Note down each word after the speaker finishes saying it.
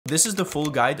This is the full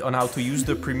guide on how to use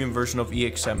the premium version of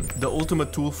EXM, the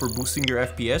ultimate tool for boosting your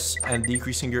FPS and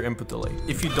decreasing your input delay.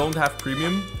 If you don't have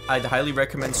premium, I'd highly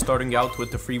recommend starting out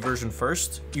with the free version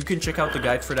first. You can check out the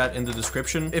guide for that in the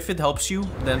description. If it helps you,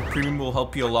 then premium will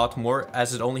help you a lot more,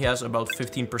 as it only has about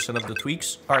 15% of the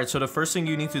tweaks. Alright, so the first thing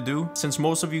you need to do, since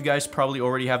most of you guys probably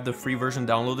already have the free version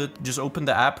downloaded, just open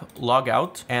the app, log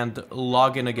out, and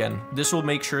log in again. This will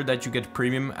make sure that you get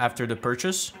premium after the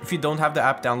purchase. If you don't have the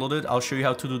app downloaded, I'll show you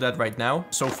how to do that right now.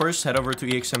 So first, head over to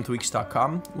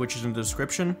exmtweaks.com, which is in the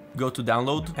description. Go to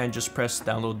download and just press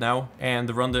download now and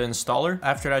run the installer.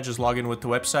 After that, just log in with the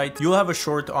website. You'll have a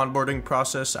short onboarding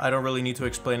process. I don't really need to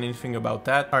explain anything about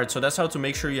that. Alright, so that's how to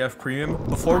make sure you have premium.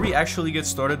 Before we actually get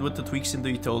started with the tweaks in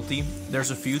the utility, there's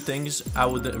a few things I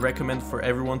would recommend for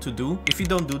everyone to do. If you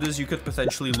don't do this, you could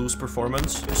potentially lose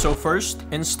performance. So first,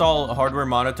 install a hardware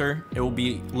monitor. It will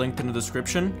be linked in the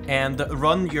description, and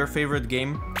run your favorite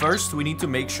game. First, we need to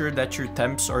make sure that your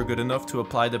temps are good enough to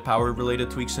apply the power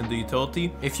related tweaks in the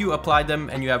utility. If you apply them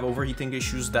and you have overheating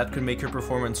issues, that could make your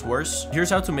performance worse.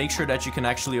 Here's how to make sure that you can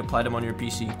actually apply them on your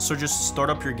PC. So just start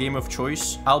up your game of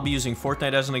choice. I'll be using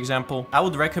Fortnite as an example. I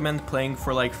would recommend playing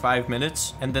for like 5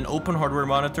 minutes and then open hardware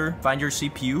monitor, find your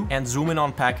CPU, and zoom in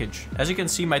on package. As you can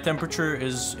see, my temperature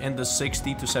is in the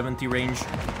 60 to 70 range,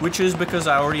 which is because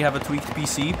I already have a tweaked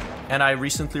PC and I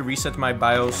recently reset my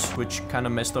BIOS, which kind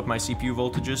of messed up my CPU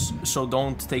voltages, so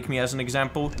don't take me as an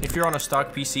example. If you're on a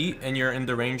stock PC and you're in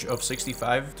the range of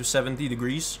 65 to 70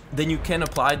 degrees, then you can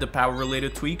apply the power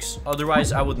related tweaks.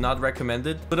 Otherwise, I would not recommend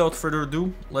it. Without further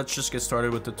ado, let's just get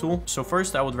started with the tool. So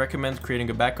first, I would recommend creating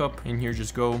a backup. In here,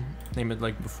 just go name it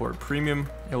like before premium.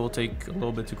 It will take a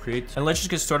little bit to create. And let's just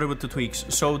get started with the tweaks.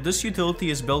 So this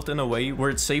utility is built in a way where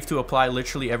it's safe to apply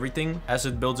literally everything, as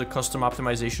it builds a custom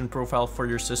optimization profile for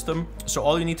your system. So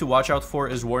all you need to watch out for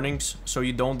is warnings, so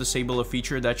you don't disable a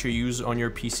feature that you use on your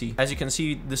PC. As you can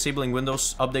see, disabling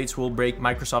Windows updates will break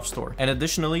Microsoft Store. And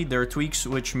additionally, there are tweaks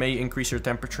which may increase your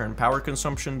temperature and power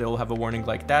consumption. They will have a warning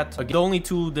like that. Again, the only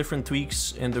two different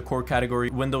tweaks in the core category,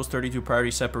 Windows 32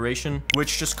 priority separation,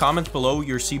 which just comment below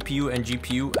your CPU and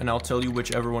GPU and I'll tell you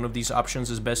whichever one of these options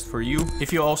is best for you.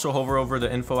 If you also hover over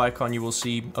the info icon, you will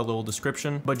see a little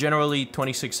description, but generally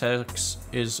 26X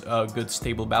is a good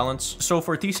stable balance. So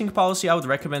for T-Sync policy, I would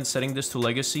recommend setting this to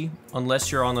legacy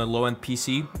unless you're on a low-end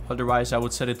PC. Otherwise, I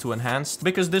would set it to enhanced,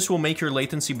 because this will make your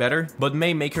latency better but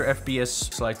may make your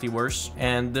FPS slightly worse,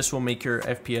 and this will make your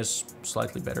FPS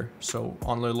slightly better. So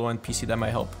on a low-end PC, that might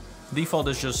help. Default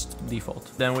is just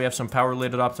default. Then we have some power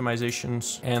related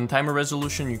optimizations and timer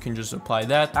resolution. You can just apply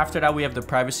that. After that, we have the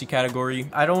privacy category.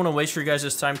 I don't want to waste your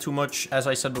guys' time too much. As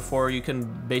I said before, you can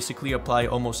basically apply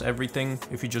almost everything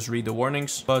if you just read the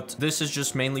warnings, but this is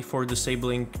just mainly for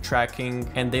disabling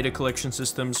tracking and data collection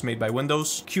systems made by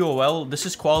Windows. QoL, this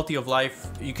is quality of life.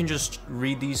 You can just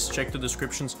read these, check the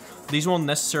descriptions. These won't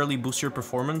necessarily boost your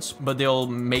performance, but they'll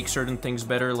make certain things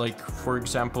better. Like for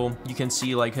example, you can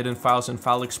see like hidden files in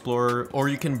File Explorer, or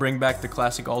you can bring back the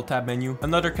classic Alt-Tab menu.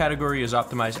 Another category is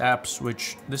Optimize Apps,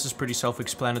 which this is pretty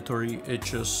self-explanatory. It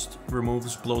just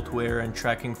removes bloatware and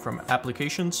tracking from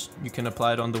applications. You can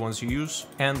apply it on the ones you use.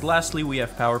 And lastly, we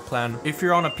have Power Plan. If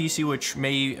you're on a PC which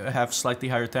may have slightly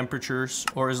higher temperatures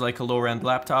or is like a lower-end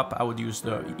laptop, I would use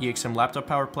the EXM Laptop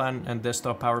Power Plan, and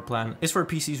Desktop Power Plan is for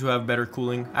PCs who have better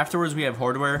cooling. Afterwards, we have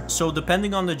hardware. So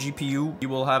depending on the GPU, you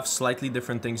will have slightly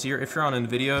different things here. If you're on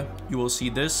Nvidia, you will see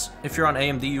this. If you're on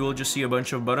AMD, you will just see a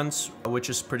bunch of buttons, which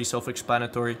is pretty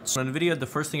self-explanatory. So on Nvidia, the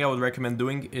first thing I would recommend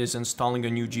doing is installing a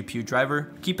new GPU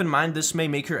driver. Keep in mind, this may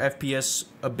make your FPS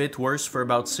a bit worse for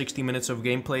about 60 minutes of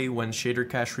gameplay when shader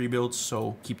cache rebuilds,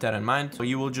 so keep that in mind. So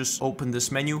you will just open this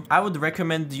menu. I would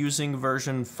recommend using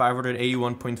version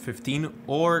 581.15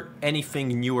 or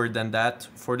anything newer than that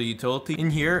for the utility. In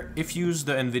here, if you use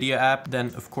the Nvidia app, then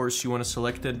of course you want to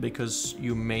select it because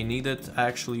you may need it. I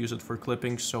actually use it for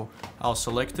clipping, so I'll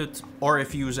select it. Or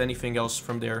if you use anything else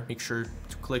from there, make sure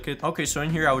to click it. Okay, so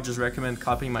in here I would just recommend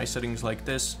copying my settings like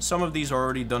this. Some of these are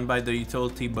already done by the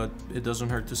utility, but it doesn't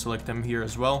hurt to select them here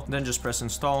as well. Then just press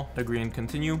install, agree and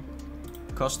continue.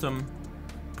 Custom,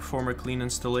 perform a clean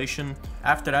installation.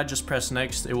 After that, just press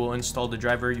next. It will install the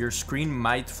driver. Your screen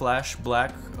might flash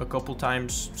black a couple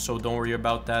times, so don't worry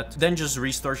about that. Then just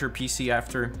restart your PC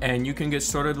after, and you can get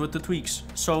started with the tweaks.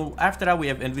 So after that, we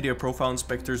have Nvidia profile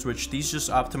inspectors, which these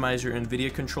just optimize your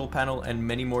Nvidia control panel and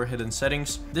many more hidden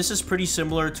settings. This is pretty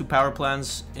similar to power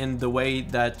plans in the way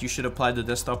that you should apply the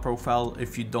desktop profile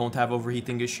if you don't have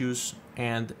overheating issues,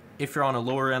 and If you're on a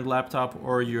lower end laptop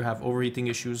or you have overheating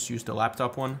issues, use the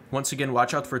laptop one. Once again,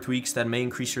 watch out for tweaks that may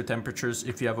increase your temperatures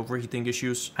if you have overheating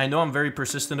issues. I know I'm very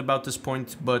persistent about this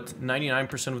point, but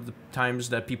 99% of the times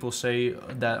that people say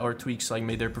that our tweaks like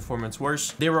made their performance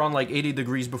worse, they were on like 80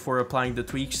 degrees before applying the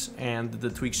tweaks, and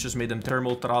the tweaks just made them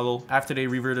thermal throttle. After they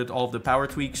reverted all of the power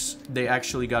tweaks, they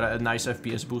actually got a nice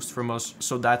FPS boost from us,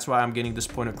 so that's why I'm getting this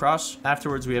point across.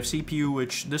 Afterwards, we have CPU,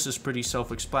 which this is pretty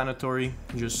self-explanatory.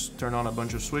 Just turn on a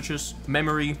bunch of switches.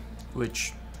 Memory,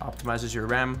 which optimizes your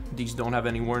RAM. These don't have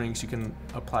any warnings. You can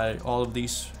apply all of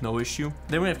these, no issue.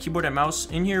 Then we have keyboard and mouse.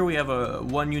 In here we have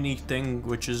one unique thing,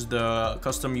 which is the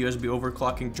custom USB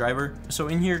overclocking driver. So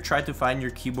in here, try to find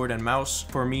your keyboard and mouse.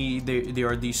 For me, they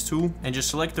are these two, and just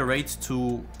select the rate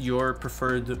to your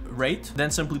preferred rate.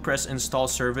 Then simply press install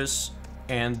service,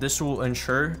 and this will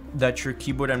ensure that your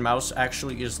keyboard and mouse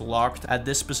actually is locked at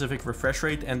this specific refresh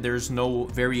rate and there's no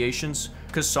variations.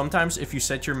 Because sometimes if you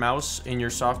set your mouse in your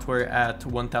software at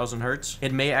 1000 Hertz,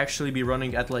 it may actually be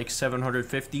running at like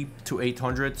 750 to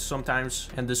 800 sometimes,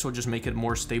 and this will just make it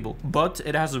more stable. But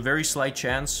it has a very slight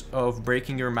chance of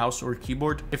breaking your mouse or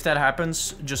keyboard. If that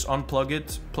happens, just unplug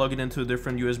it, plug it into a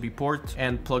different USB port,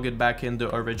 and plug it back in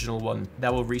the original one.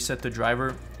 That will reset the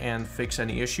driver and fix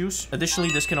any issues. Additionally,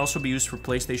 this can also be used for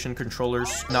PlayStation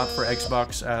controllers, not for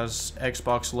Xbox, as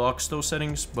Xbox locks those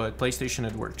settings, but PlayStation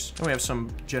it works. And we have some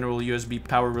general USB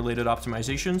power related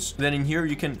optimizations. Then in here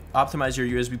you can optimize your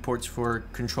USB ports for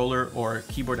controller or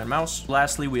keyboard and mouse.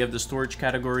 Lastly, we have the storage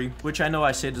category, which I know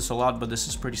I say this a lot, but this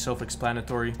is pretty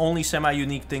self-explanatory. Only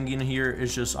semi-unique thing in here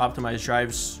is just optimize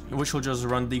drives, which will just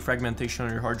run defragmentation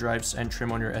on your hard drives and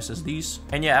trim on your SSDs.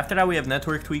 And yeah, after that we have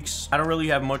network tweaks. I don't really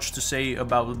have much to say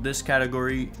about this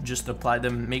category, just apply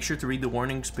them. Make sure to read the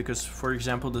warnings because, for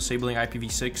example, disabling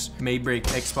IPv6 may break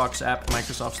Xbox app,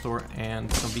 Microsoft Store,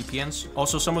 and some VPNs.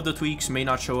 Also, some of the tweaks may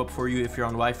not show up for you if you're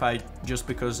on Wi-Fi, just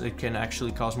because it can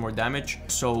actually cause more damage.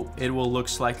 So it will look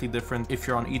slightly different if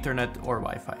you're on Ethernet or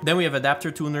Wi-Fi. Then we have adapter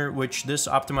tuner, which this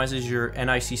optimizes your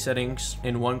NIC settings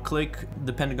in one click,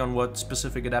 depending on what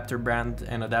specific adapter brand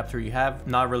and adapter you have.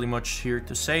 Not really much here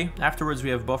to say. Afterwards, we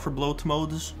have buffer bloat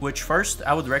modes, which first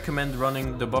I would recommend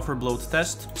running the buffer bloat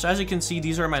test. So as you can see,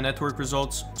 these are my network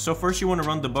results. So first you want to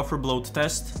run the buffer bloat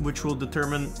test, which will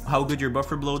determine how good your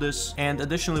buffer bloat is, and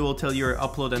additionally will tell your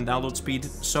upload and download speed.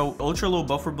 So ultra low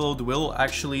buffer bloat will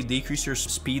actually decrease your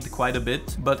speed quite a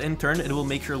bit, but in turn it will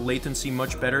make your latency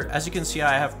much better. As you can see,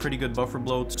 I have pretty good buffer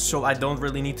bloat, so I don't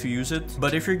really need to use it.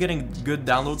 But if you're getting good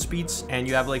download speeds and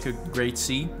you have like a great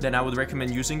C, then I would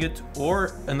recommend using it.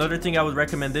 Or another thing I would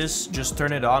recommend is just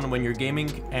turn it on when you're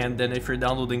gaming, and then if you're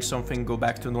downloading something, go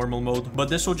back to normal mode. But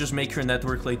this will just make your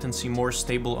network latency more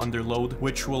stable under load,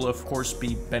 which will of course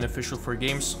be beneficial for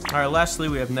games. Alright, lastly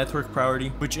we have network priority,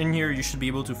 which in here you should be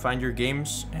able to find your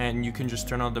games and you can just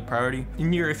turn on the priority.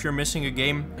 In here, if you're missing a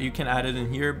game, you can add it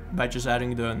in here by just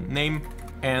adding the name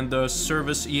and the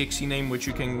service exe name, which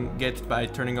you can get by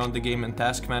turning on the game and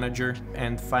task manager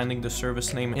and finding the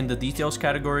service name in the details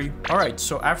category. Alright,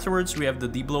 so afterwards we have the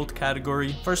debloat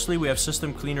category. Firstly, we have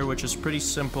system cleaner, which is pretty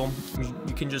simple.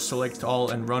 You can just select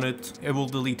all and run it. It will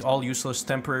delete all useless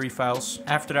temporary files.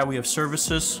 After that, we have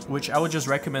services, which I would just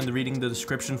recommend reading the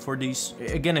description for these.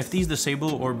 Again, if these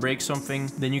disable or break something,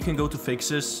 then you can go to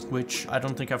fixes, which I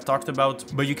don't think I've talked about,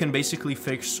 but you can basically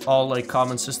fix all like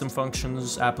common system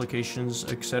functions, applications,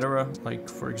 etc. Like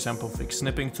for example, fix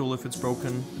snipping tool if it's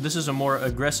broken. This is a more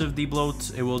aggressive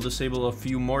debloat. It will disable a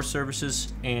few more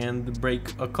services and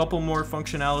break a couple more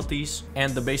functionalities.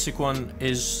 And the basic one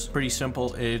is pretty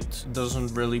simple. It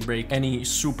doesn't really break any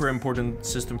super important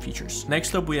system features.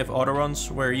 Next up, we have auto runs,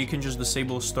 where you can just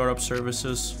disable startup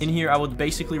services. In here, I would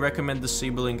basically recommend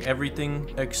disabling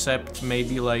everything except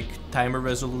maybe like timer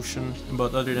resolution,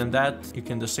 but other than that, you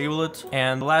can disable it.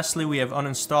 And lastly, we have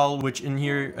uninstall, which in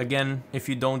here, again, if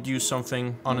you don't use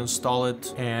something, uninstall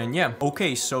it. And yeah,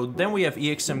 okay, so then we have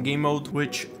EXM game mode,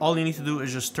 which all you need to do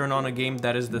is just turn on a game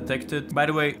that is detected. By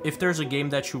the way, if there's a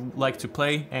game that you like to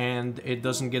play and it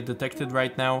doesn't get detected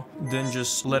right now, then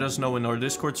just let us know in our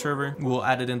Discord server. We'll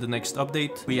add it in the next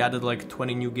update. We added like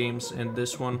 20 new games in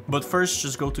this one. But first,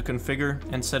 just go to configure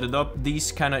and set it up.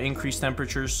 These kind of increase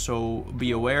temperatures, so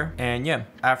be aware. And yeah,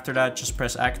 after that, just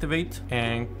press activate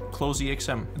and close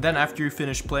EXM. Then after you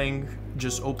finish playing,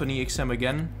 just open EXM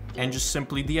again and just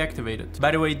simply deactivate it.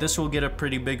 By the way, this will get a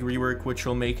pretty big rework, which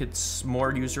will make it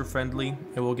more user-friendly.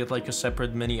 It will get like a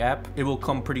separate mini app. It will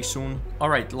come pretty soon.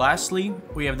 Alright, lastly,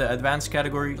 we have the advanced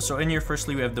category. So in here,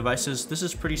 firstly, we have devices. This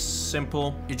is pretty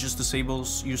simple. It just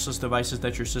disables useless devices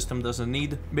that your system doesn't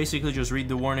need. Basically, just read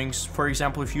the warnings. For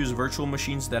example, if you use virtual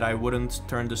machines, that I wouldn't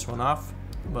turn this one off.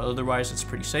 but otherwise it's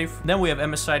pretty safe. Then we have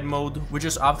MSI mode, which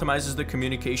just optimizes the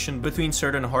communication between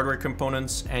certain hardware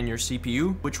components and your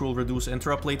CPU, which will reduce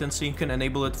interrupt latency. You can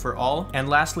enable it for all. And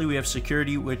lastly, we have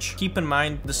security, which, keep in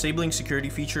mind, disabling security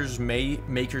features may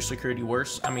make your security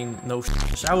worse. I mean, no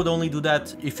shit. I would only do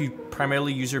that if you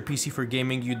primarily use your PC for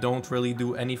gaming, you don't really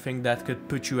do anything that could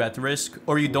put you at risk,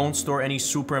 or you don't store any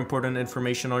super important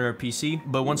information on your PC.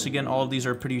 But once again, all of these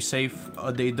are pretty safe.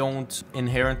 They don't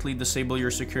inherently disable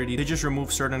your security. They just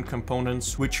remove certain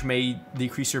components which may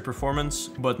decrease your performance,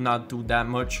 but not do that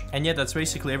much. And yeah, that's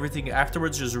basically everything.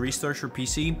 Afterwards, just restart your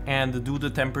PC and do the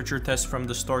temperature test from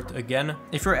the start again.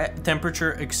 If your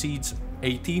temperature exceeds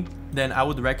 80, then I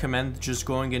would recommend just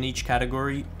going in each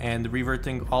category and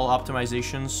reverting all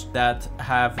optimizations that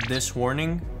have this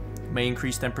warning: may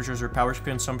increase temperatures or power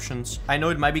consumptions. I know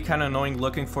it might be kind of annoying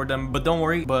looking for them, but don't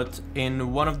worry. But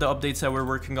in one of the updates that we're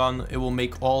working on, it will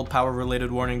make all power related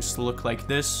warnings look like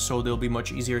this, so they'll be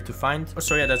much easier to find.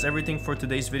 So yeah, that's everything for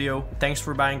today's video. Thanks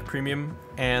for buying Premium,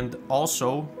 and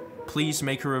also please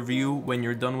make a review when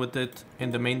you're done with it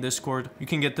in the main Discord. You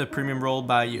can get the Premium role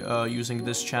by using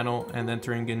this channel and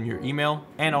entering in your email,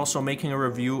 and also making a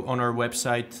review on our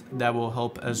website. That will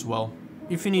help as well.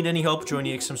 If you need any help, join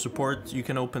EXM support. You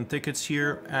can open tickets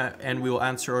here and we will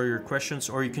answer all your questions,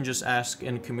 or you can just ask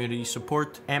in community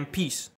support. And peace.